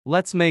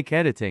Let's make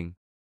editing.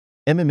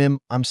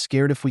 I'm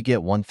scared if we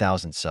get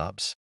 1,000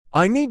 subs.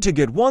 I need to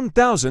get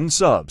 1,000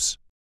 subs.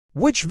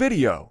 Which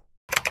video?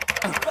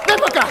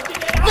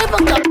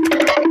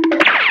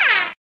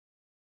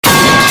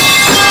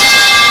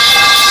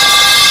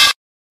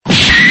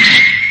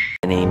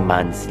 Many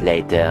months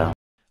later.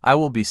 I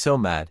will be so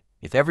mad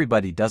if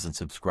everybody doesn't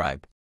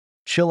subscribe.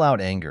 Chill out,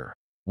 Anger.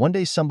 One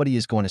day somebody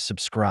is going to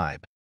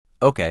subscribe.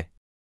 Okay.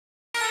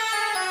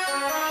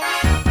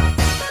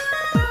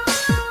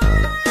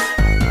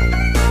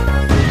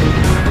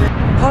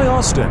 Hi,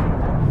 Austin.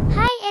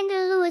 Hi,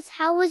 Enderluis.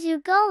 How was you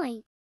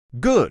going?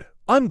 Good.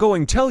 I'm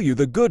going to tell you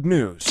the good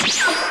news.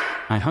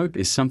 I hope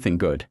it's something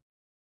good.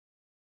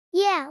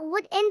 Yeah,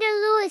 what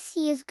Enderluis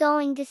he is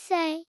going to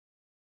say.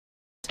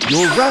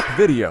 Your rap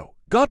video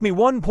got me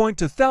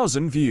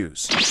 1,000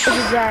 views.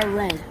 Roses are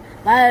red,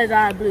 violets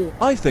are blue.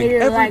 I think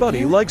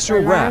everybody likes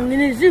your rap. I'm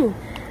in a zoo.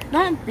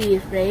 Don't be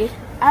afraid.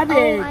 I'll be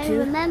ready I to.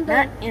 remember.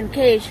 Not in a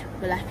cage,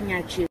 but laughing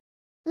at you.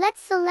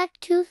 Let's select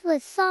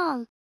Toothless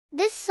song.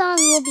 This song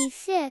will be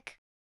sick.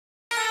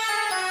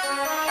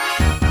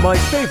 My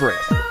favorite.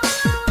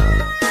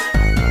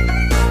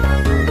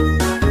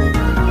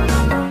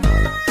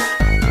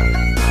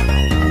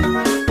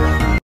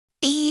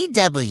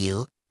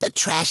 EW, the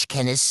trash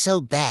can is so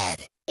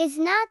bad. It's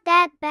not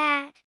that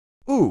bad.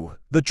 Ooh,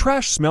 the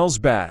trash smells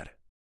bad.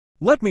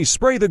 Let me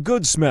spray the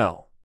good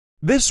smell.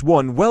 This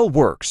one well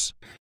works.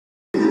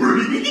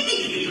 Let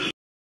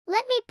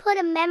me put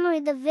a memory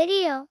the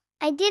video.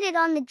 I did it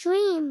on the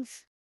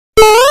dreams.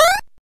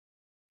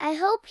 I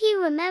hope he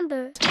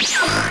remembers.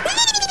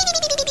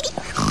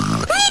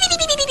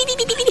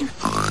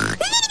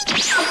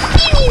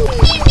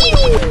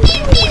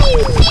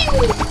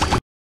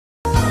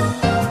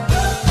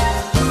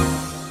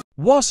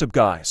 What's up,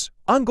 guys?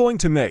 I'm going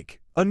to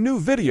make a new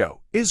video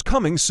is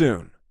coming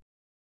soon.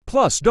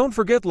 Plus, don't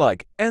forget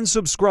like and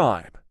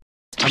subscribe.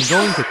 I'm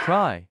going to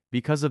cry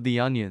because of the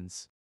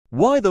onions.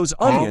 Why those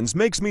onions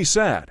makes me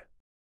sad.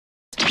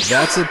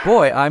 That's it,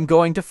 boy. I'm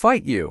going to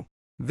fight you.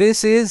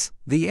 This is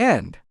the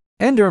end.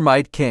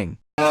 Endermite King.